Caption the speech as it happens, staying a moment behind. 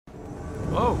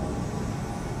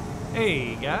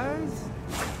Hey guys,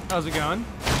 how's it going?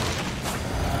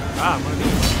 Ah, one of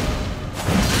these.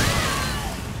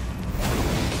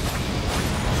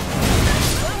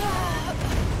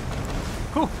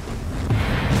 Cool.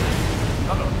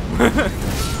 Uh-oh.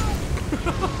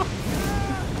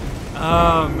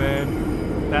 Oh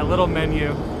man, that little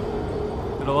menu,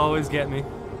 it'll always get me.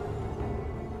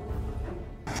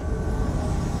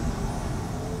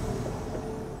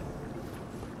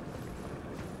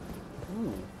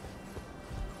 Ooh.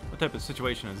 What type of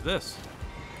situation is this?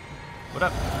 What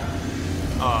up?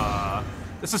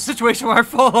 This is a situation where I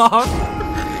fall off.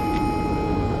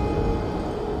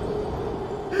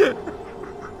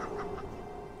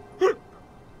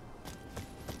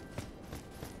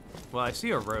 Well, I see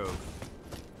a rogue.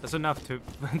 That's enough to.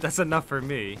 That's enough for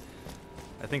me.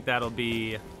 I think that'll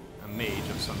be a mage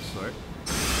of some sort.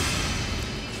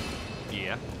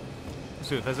 Yeah. Let's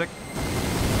do a physic.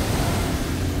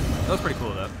 That was pretty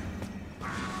cool though.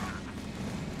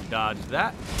 Dodge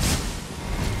that.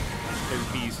 There's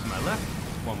bees to my left.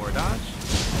 One more dodge.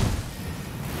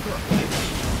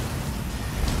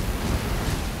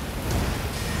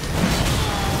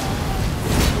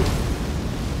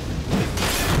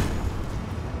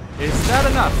 Is that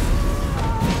enough?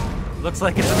 Looks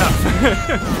like it's enough.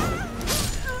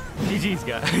 GG's,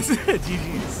 guys.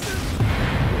 GG's.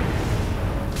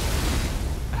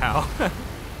 Ow.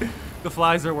 The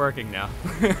flies are working now.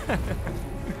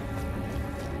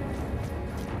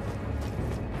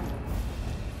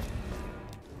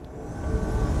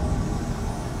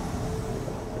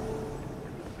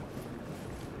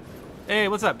 Hey,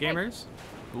 what's up, gamers?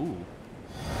 Ooh.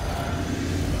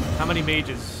 How many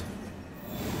mages?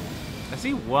 I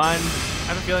see one. I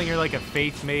have a feeling you're like a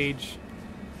faith mage.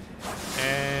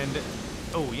 And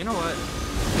oh, you know what?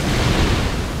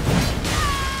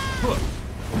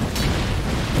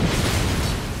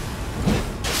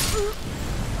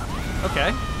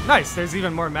 Okay, nice. There's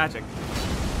even more magic.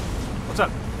 What's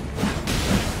up?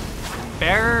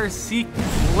 Bearer seek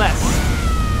less.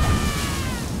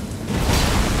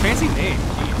 Fancy name.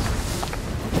 Jeez.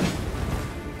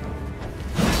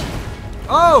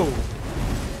 Oh!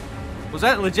 Was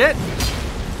that legit?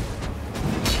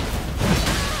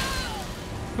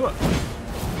 Ooh.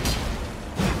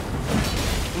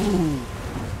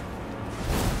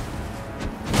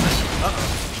 Uh-oh.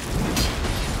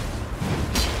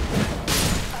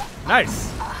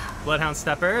 Nice. Bloodhound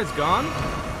Stepper is gone.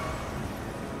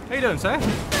 How you doing, sir?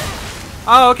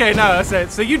 Oh, okay, no, that's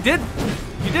it. So you did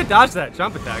dodge that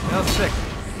jump attack. That was sick.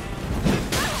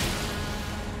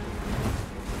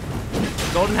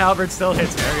 Golden Halberd still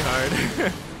hits very hard.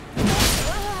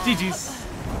 GG's.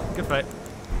 Good fight.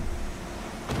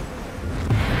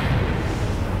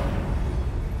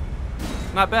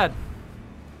 Not bad.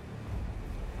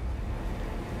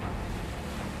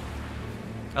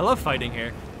 I love fighting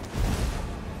here.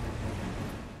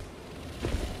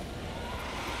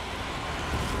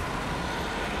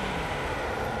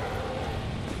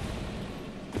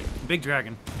 Big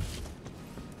dragon.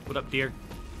 What up, dear?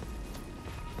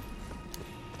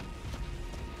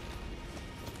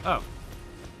 Oh.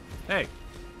 Hey.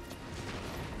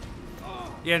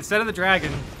 Yeah, instead of the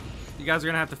dragon, you guys are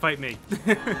gonna have to fight me.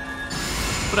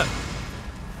 What up?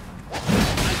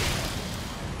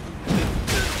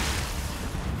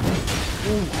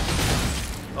 Ooh.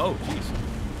 Oh, jeez.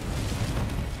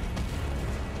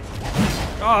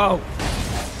 Oh!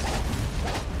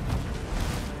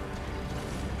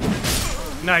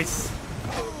 Nice.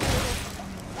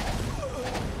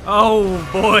 Oh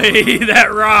boy,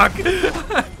 that rock!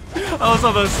 I was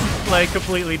almost like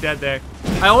completely dead there.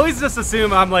 I always just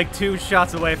assume I'm like 2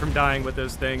 shots away from dying with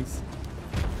those things.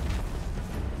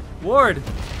 Ward!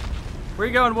 Where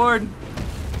you going, Ward?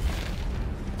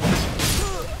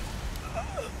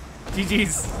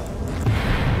 GG's.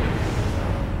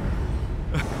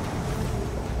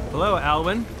 Hello,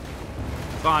 Alwyn.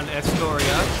 Von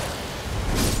Estoria.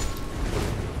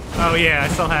 Oh yeah, I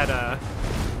still had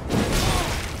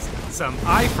some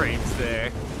iframes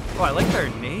there. Oh, I like their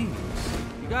names.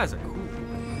 You guys are cool.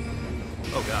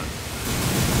 Oh god.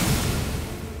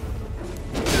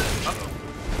 Uh-oh.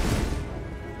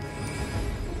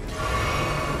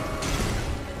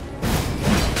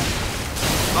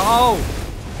 Oh!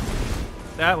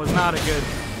 That was not a good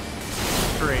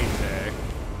trade there.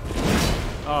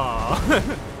 Oh.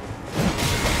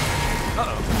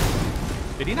 Uh-oh.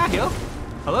 Did he not heal?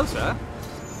 Hello, sir.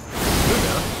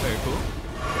 Very cool.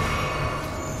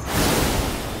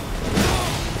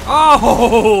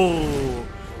 Oh!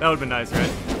 That would have been nice, right?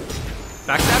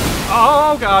 Backstab?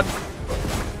 Oh, God.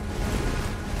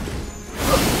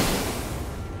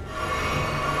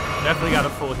 Definitely got to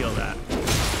full heal that.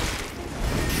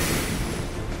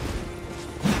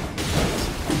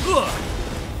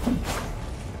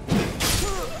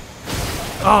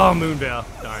 Oh, Moonveil.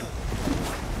 Darn.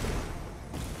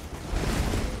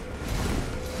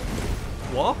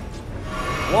 Wall?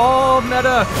 Wall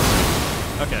meta!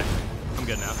 Okay. I'm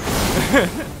good now.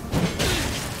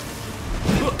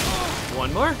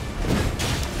 One more?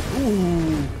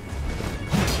 Ooh.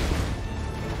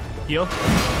 Heal.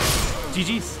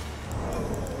 GG's.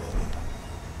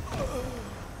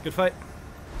 Good fight.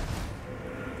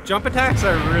 Jump attacks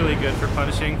are really good for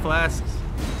punishing flasks.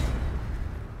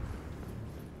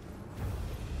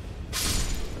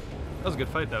 That was a good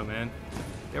fight though, man.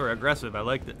 They were aggressive, I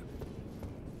liked it.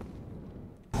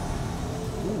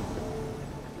 Ooh.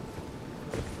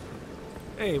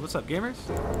 Hey, what's up, gamers?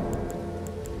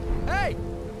 Hey!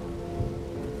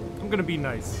 I'm gonna be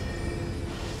nice.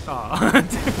 Aw.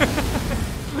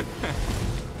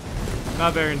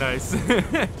 Not very nice.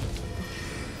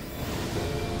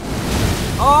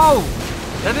 Oh!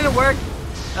 That didn't work?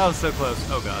 That was so close.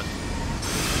 Oh god.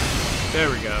 There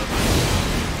we go.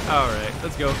 Alright,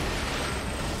 let's go.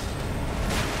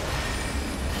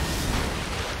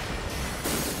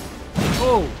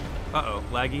 Oh! Uh-oh,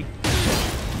 laggy.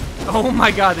 Oh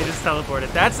my god, they just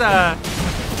teleported. That's, I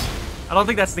don't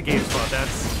think that's the game's fault.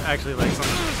 That's actually like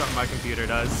something my computer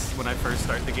does when I first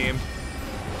start the game.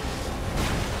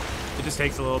 It just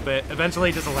takes a little bit. Eventually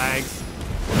it just lags.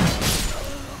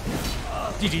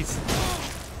 GG's.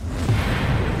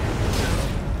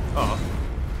 Oh.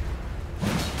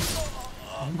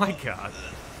 Oh my god.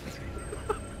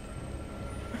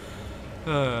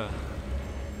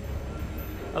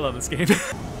 I love this game.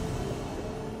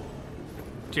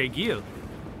 Jay Gill.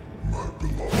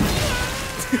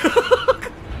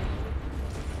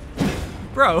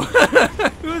 Bro,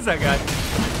 who is that guy?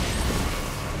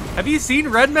 Have you seen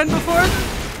Red Men before?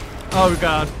 Oh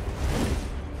god.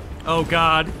 Oh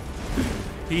god.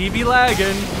 He be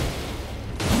lagging.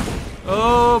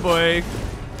 Oh boy.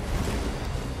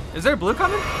 Is there blue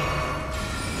coming?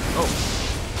 Oh.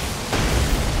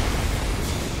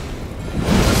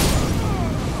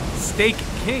 Steak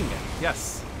King.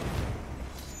 Yes.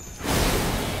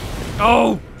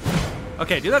 Oh!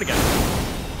 Okay, do that again.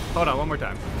 Hold on, one more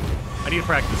time. I need to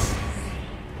practice.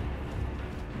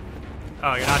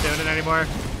 Oh, you're not doing it anymore?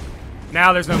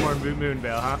 Now there's no more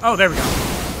Moonveil, huh? Oh, there we go.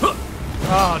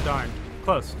 Oh, darn.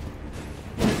 Close.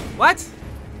 What?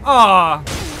 Aw.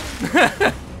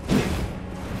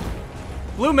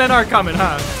 Blue men are coming,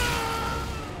 huh?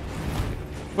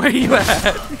 Where are you at?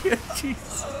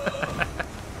 Jeez.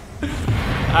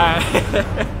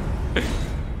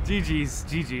 GG's,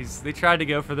 GG's. They tried to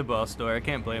go for the boss door. I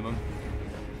can't blame them.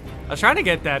 I was trying to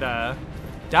get that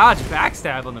dodge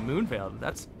backstab on the Moonveil.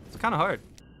 It's kind of hard.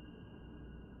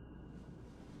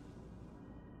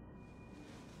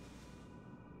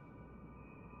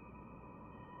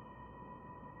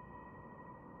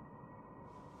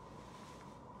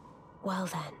 Well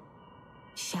then,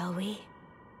 shall we?